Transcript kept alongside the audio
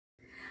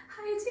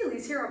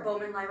Retellings here at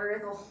Bowman Library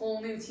with a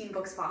whole new teen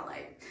book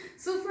spotlight.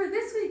 So for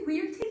this week,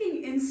 we are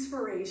taking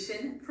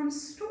inspiration from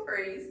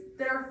stories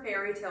that are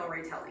fairy tale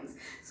retellings.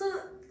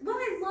 So what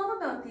I love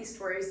about these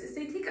stories is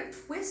they take a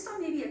twist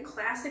on maybe a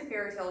classic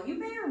fairy tale you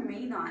may or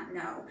may not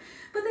know,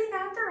 but they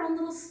add their own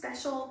little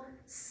special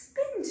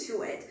spin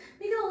to it.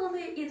 Make it a little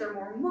bit either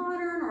more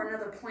modern or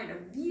another point of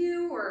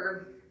view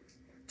or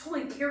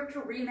totally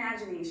character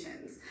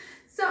reimaginations.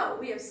 So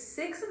we have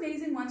 6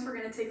 amazing ones we're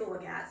going to take a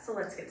look at, so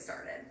let's get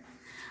started.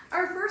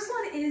 Our first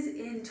one is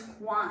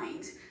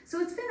Entwined. So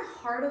it's been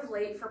hard of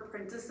late for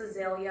Princess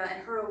Azalea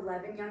and her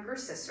 11 younger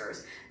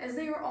sisters, as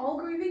they are all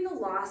grieving the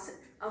loss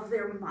of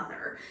their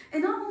mother.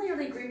 And not only are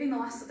they grieving the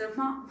loss of their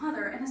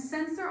mother, in a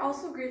sense they're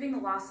also grieving the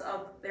loss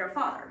of their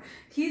father.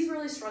 He's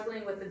really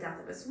struggling with the death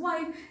of his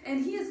wife,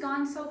 and he has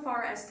gone so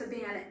far as to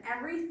ban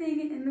everything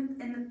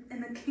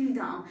in the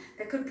kingdom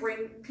that could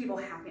bring people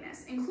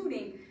happiness,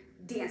 including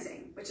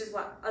dancing, which is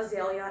what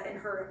Azalea and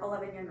her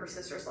 11 younger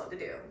sisters love to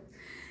do.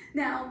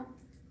 Now,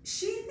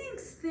 she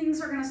thinks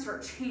things are going to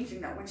start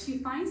changing though when she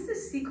finds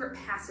this secret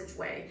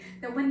passageway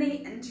that when they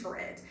enter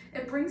it,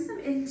 it brings them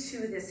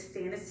into this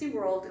fantasy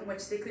world in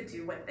which they could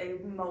do what they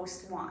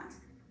most want,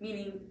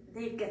 meaning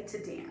they get to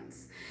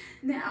dance.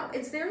 Now,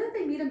 it's there that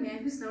they meet a man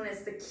who's known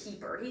as the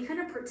Keeper. He kind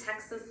of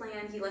protects this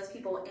land, he lets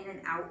people in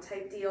and out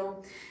type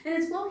deal. And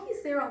it's while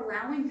he's there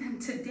allowing them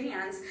to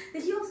dance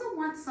that he also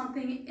wants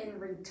something in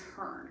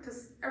return,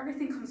 because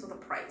everything comes with a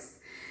price.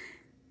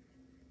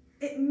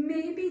 It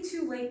may be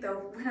too late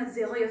though when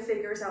Azalea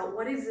figures out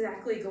what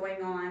exactly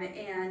going on,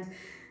 and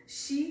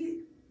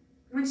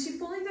when she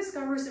fully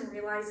discovers and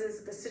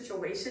realizes the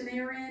situation they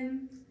are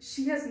in,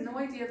 she has no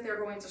idea if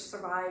they're going to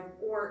survive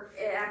or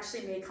it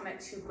actually may come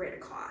at too great a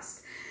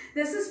cost.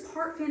 This is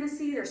part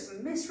fantasy, there's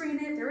some mystery in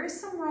it, there is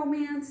some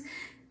romance,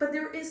 but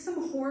there is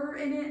some horror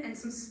in it and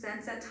some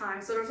suspense at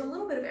times, so there's a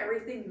little bit of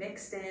everything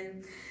mixed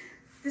in.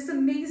 This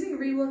amazing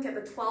relook at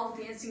the 12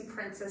 Dancing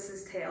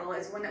Princesses tale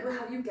is one that will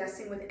have you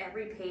guessing with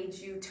every page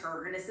you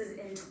turn. This is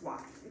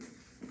Entwined.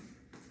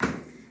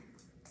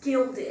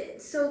 Gilded.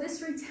 So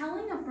this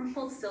retelling of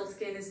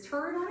Rumpelstiltskin is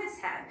turned on its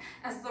head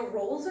as the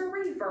roles are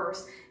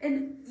reversed,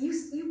 and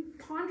you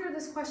ponder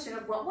this question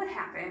of what would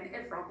happen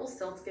if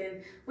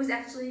Rumpelstiltskin was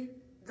actually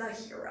the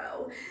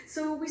hero.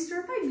 So we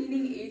start by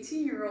meeting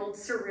 18-year-old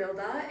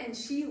Serilda, and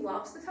she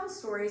loves to tell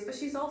stories, but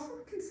she's also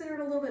considered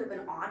a little bit of an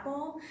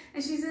oddball,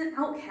 and she's an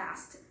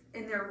outcast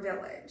in their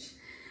village.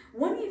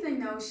 One evening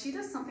though, she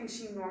does something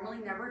she normally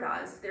never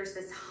does. There's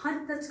this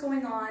hunt that's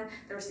going on,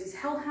 there's these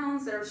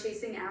hellhounds that are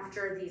chasing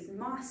after these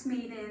moss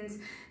maidens,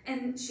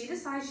 and she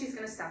decides she's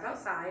going to step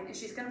outside and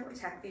she's going to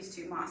protect these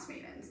 2 moss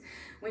maidens.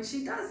 When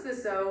she does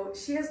this though,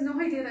 she has no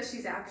idea that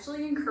she's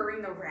actually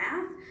incurring the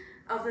wrath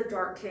of the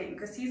Dark King,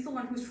 because he's the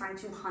one who's trying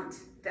to hunt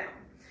them.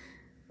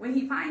 When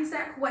he finds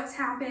that what's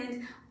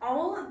happened,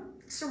 all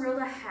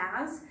Serilda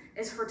has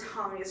is her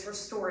tongue, is her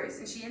stories,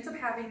 and she ends up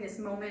having this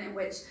moment in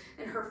which,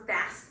 in her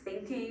fast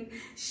thinking,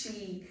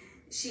 she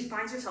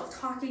finds herself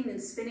talking and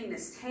spinning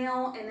this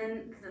tale, and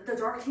then the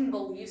Dark King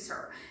believes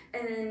her.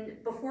 And then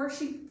before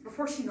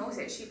she knows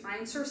it, she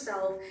finds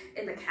herself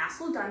in the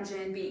castle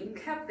dungeon being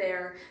kept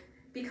there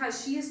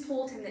because she has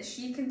told him that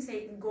she can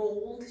take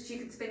gold, she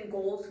can spin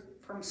gold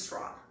from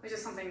straw, which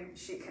is something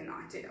she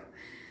cannot do.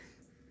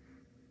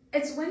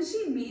 It's when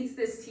she meets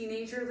this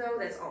teenager though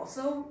that's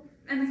also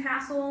in the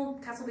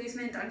castle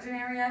basement dungeon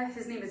area,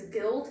 his name is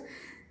Guild,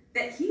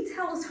 that he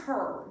tells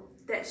her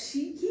that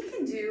he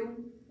can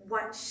do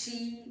what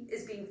she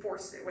is being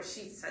forced to do, what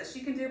she says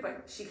she can do,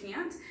 but she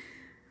can't.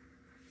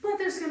 But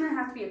there's gonna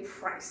have to be a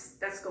price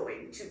that's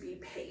going to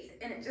be paid,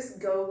 and it just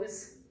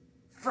goes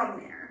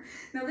from there.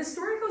 Now this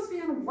story goes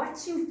beyond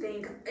what you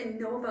think and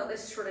know about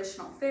this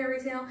traditional fairy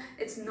tale.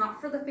 It's not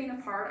for the faint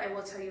of heart, I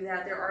will tell you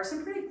that. There are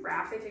some pretty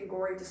graphic and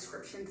gory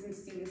descriptions and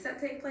scenes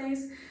that take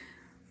place.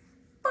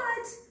 But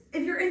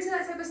if you're into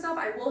that type of stuff,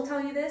 I will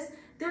tell you this,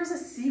 there's a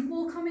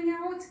sequel coming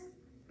out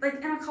like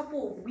in a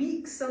couple of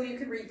weeks, so you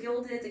can read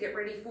Gilded to get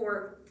ready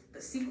for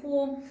the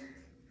sequel.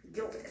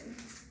 Gilded.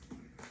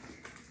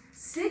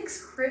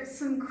 6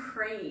 Crimson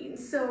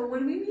Cranes. So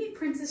when we meet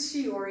Princess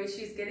Shiori,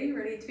 she's getting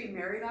ready to be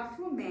married off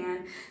to a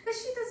man that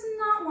she does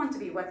not want to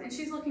be with, and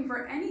she's looking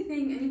for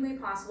anything, any way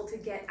possible to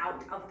get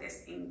out of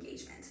this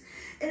engagement.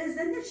 It is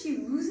then that she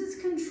loses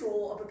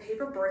control of a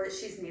paper bird that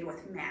she's made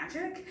with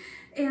magic,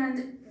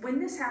 and when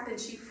this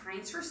happens, she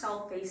finds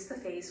herself face to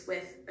face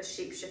with a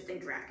shape-shifting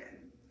dragon.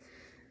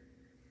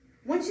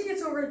 Once she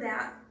gets over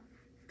that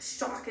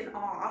shock and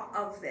awe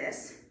of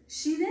this,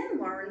 she then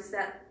learns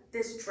that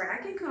this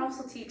dragon could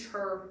also teach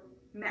her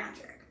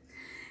magic.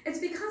 It's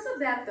because of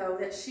that though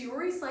that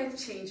Shiori's life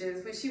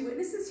changes when she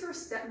witnesses her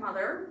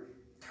stepmother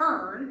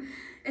turn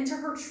into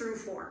her true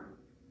form,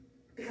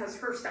 because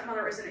her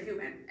stepmother isn't a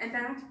human. In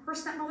fact, her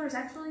stepmother is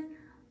actually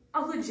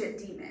a legit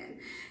demon.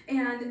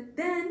 And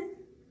then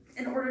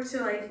in order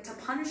to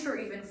punish her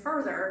even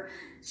further,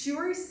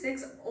 Shiori's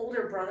 6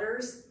 older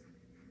brothers,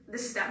 the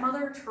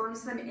stepmother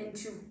turns them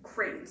into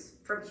cranes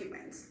from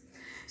humans.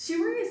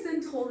 Shiori is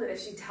then told that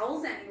if she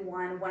tells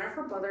anyone, one of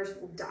her brothers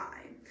will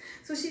die.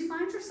 So she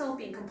finds herself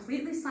being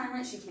completely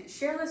silent. She can't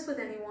share this with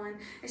anyone,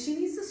 and she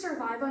needs to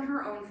survive on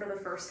her own for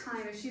the first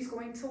time if she's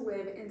going to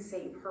live and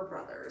save her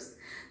brothers.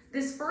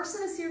 This first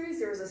in a series,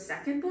 there's a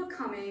second book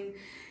coming.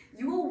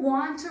 You will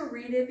want to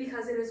read it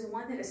because it is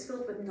one that is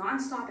filled with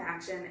non-stop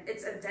action.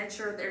 It's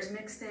adventure,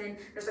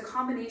 there's a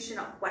combination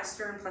of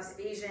Western plus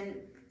Asian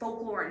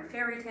folklore and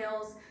fairy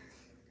tales.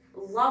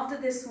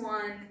 Loved this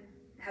one.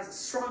 It has a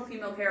strong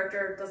female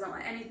character, doesn't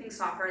let anything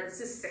stop her.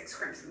 This is 6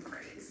 Crimson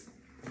Cranes.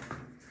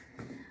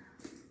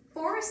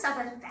 Forest of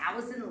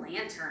 1,000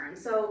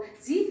 Lanterns. So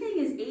Zifeng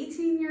is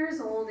 18 years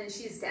old and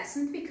she is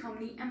destined to become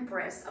the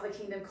empress of a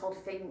kingdom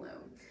called Fenglu.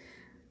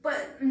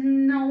 But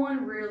no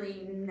one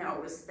really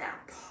knows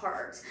that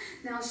part.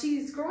 Now,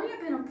 she's growing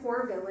up in a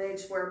poor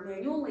village where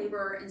manual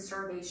labor and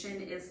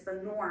starvation is the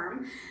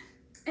norm.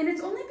 And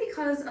it's only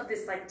because of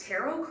this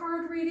tarot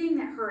card reading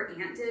that her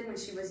aunt did when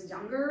she was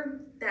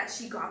younger that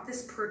she got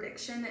this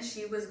prediction that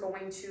she was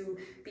going to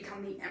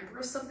become the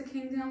empress of the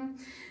kingdom.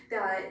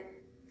 That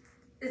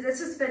this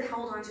has been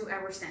held on to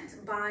ever since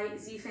by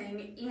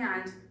Zifeng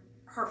and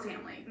her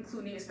family,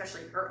 including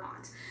especially her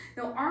aunt.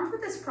 Now, armed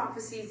with this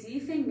prophecy,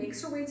 Zifeng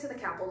makes her way to the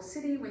capital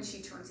city when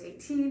she turns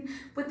 18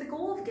 with the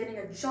goal of getting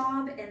a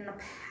job in the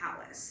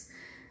palace.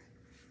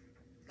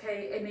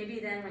 Okay, and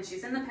maybe then when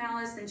she's in the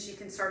palace, then she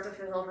can start to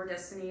fulfill her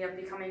destiny of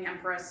becoming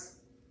empress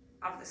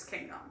of this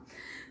kingdom.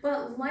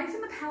 But life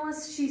in the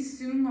palace, she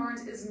soon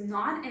learns, is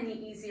not any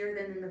easier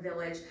than in the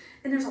village,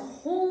 and there's a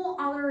whole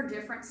other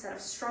different set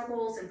of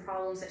struggles and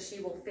problems that she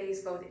will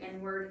face both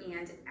inward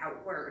and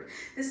outward.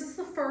 This is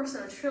the first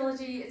in a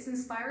trilogy. It's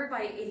inspired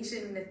by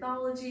Asian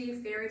mythology,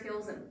 fairy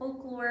tales, and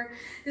folklore.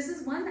 This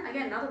is one,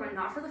 again, another one,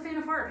 not for the faint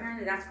of heart.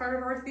 Apparently that's part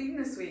of our theme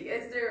this week.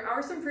 There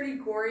are some pretty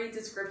gory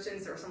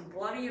descriptions, there are some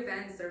bloody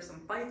events, there's some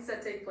fights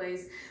that take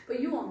place, but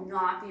you will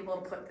not be able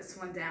to put this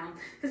one down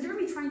because you're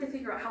going to be trying to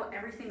figure out how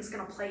everything's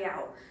going to play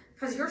out.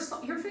 Because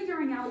you're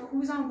figuring out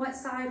who's on what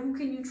side, who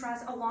can you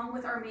trust, along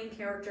with our main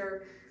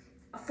character,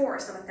 a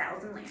forest of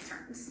 1,000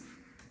 lanterns.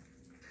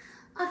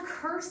 A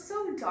curse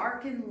so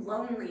dark and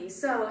lonely.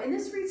 So in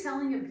this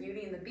retelling of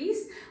Beauty and the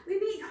Beast, we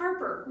meet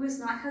Harper, who has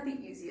not had the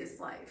easiest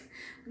life.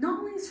 Not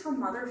only is her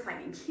mother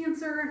fighting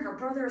cancer and her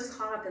brother is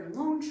caught up in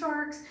loan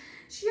sharks,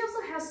 she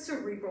also has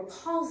cerebral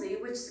palsy,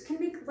 which can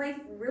make life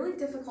really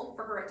difficult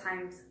for her at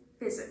times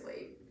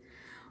physically.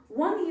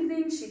 One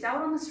evening, she's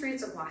out on the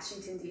streets of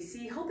Washington,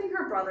 D.C., helping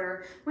her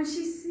brother when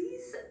she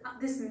sees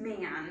this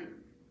man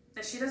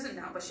that she doesn't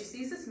know, but she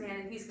sees this man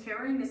and he's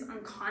carrying this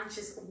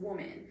unconscious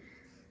woman.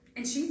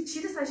 And she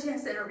decides she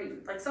has to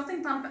intervene.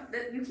 Something's not,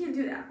 you can't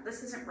do that.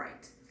 This isn't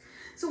right.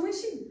 So when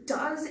she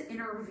does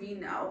intervene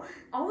though,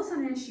 all of a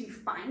sudden she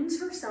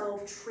finds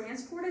herself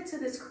transported to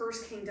this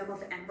cursed kingdom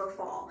of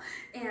Emberfall.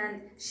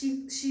 And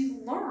she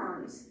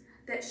learns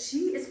that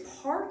she is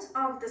part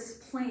of this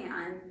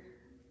plan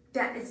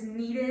that is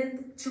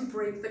needed to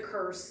break the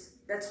curse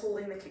that's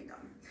holding the kingdom.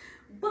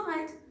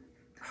 But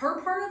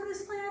her part of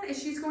this plan is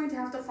she's going to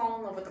have to fall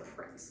in love with the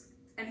prince.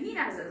 And he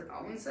has his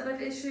own set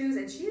of issues,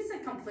 and she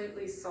isn't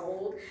completely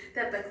sold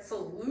that the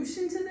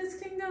solution to this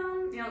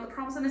kingdom, the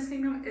promise of this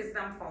kingdom, is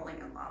them falling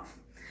in love.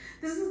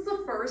 This is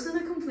the first in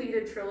a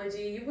completed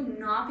trilogy. You will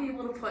not be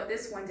able to put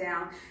this one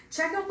down.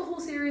 Check out the whole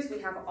series.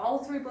 We have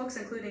all 3 books,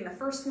 including the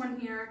first one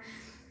here.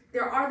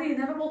 There are the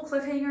inevitable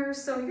cliffhangers,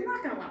 so you're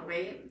not going to want to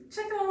wait.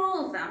 Check out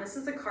all of them. This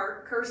is a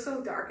curse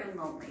so dark and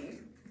lonely.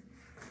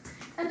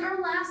 And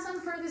our last one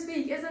for this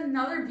week is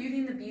another Beauty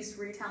and the Beast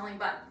retelling,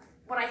 but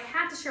what I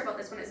had to share about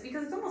this one is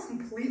because it's almost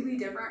completely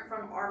different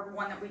from our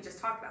one that we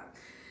just talked about.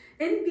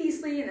 In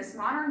Beastly, in this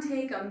modern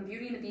take on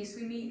Beauty and the Beast,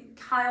 we meet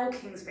Kyle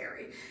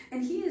Kingsbury.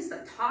 And he is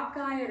the top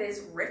guy at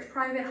his rich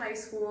private high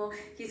school.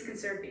 He's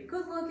considered to be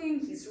good looking,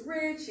 he's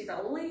rich, he's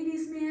a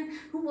ladies' man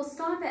who will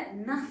stop at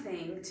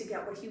nothing to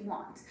get what he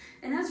wants.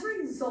 And as a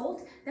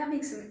result, that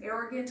makes him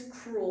arrogant,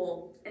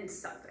 cruel, and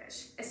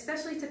selfish,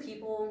 especially to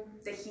people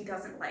that he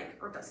doesn't like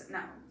or doesn't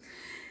know.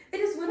 It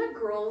is when a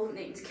girl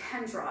named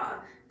Kendra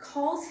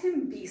calls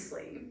him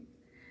Beastly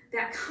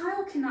that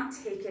Kyle cannot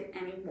take it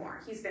anymore.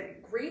 He's been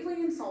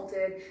gravely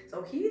insulted,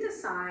 so he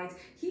decides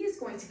he is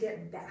going to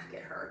get back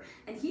at her.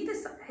 And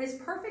his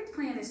perfect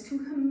plan is to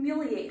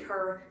humiliate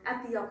her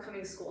at the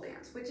upcoming school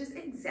dance, which is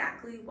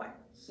exactly what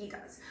he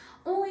does.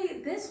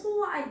 Only this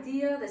whole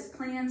idea, this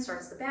plan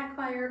starts to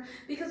backfire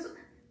because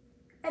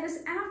it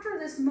is after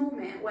this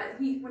moment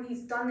when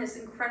he's done this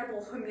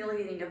incredible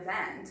humiliating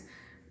event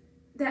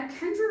that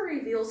Kendra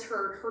reveals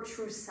her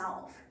true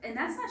self. And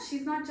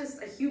she's not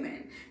just a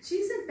human,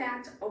 she's in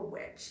fact a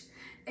witch.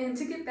 And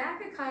to get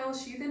back at Kyle,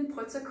 she then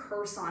puts a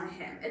curse on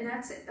him. And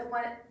that's it.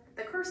 What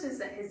the curse is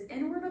that his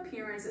inward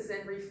appearance is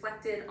then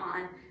reflected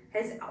on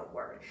his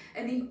outward.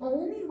 And the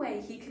only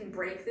way he can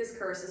break this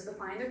curse is to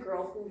find a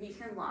girl who he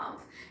can love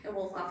and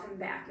will love him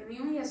back. And he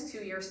only has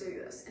 2 years to do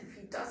this. And if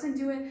he doesn't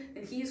do it,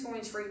 then he is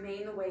going to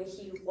remain the way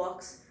he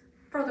looks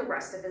for the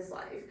rest of his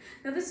life.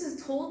 Now this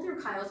is told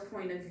through Kyle's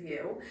point of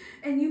view,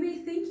 and you may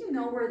think you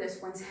know where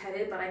this one's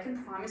headed, but I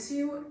can promise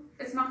you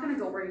it's not going to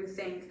go where you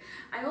think.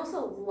 I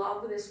also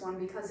love this one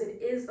because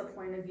it is the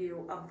point of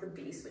view of the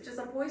Beast, which is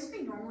a voice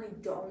we normally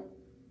don't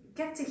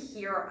get to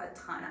hear a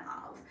ton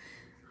of.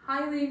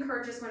 Highly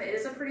encourage this one. It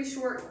is a pretty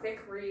short,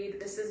 quick read.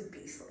 This is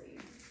Beastly.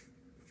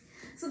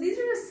 So these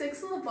are just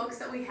 6 of the books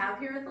that we have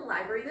here at the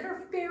library that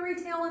are fairy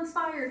tale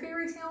inspired,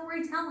 fairy tale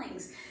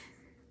retellings.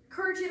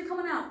 Encourage you to come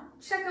on out,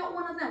 check out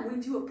one of them.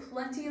 We do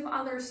plenty of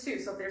others too.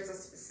 So if there's a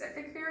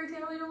specific fairy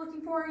tale you're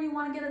looking for and you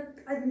want to get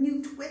a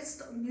new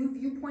twist, a new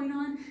viewpoint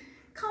on,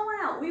 come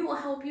on out. We will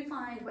help you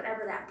find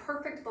whatever that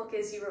perfect book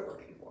is you are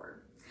looking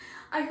for.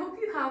 I hope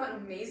you have an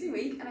amazing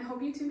week, and I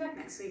hope you tune back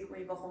next week when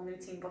we have a whole new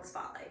Teen Book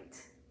Spotlight.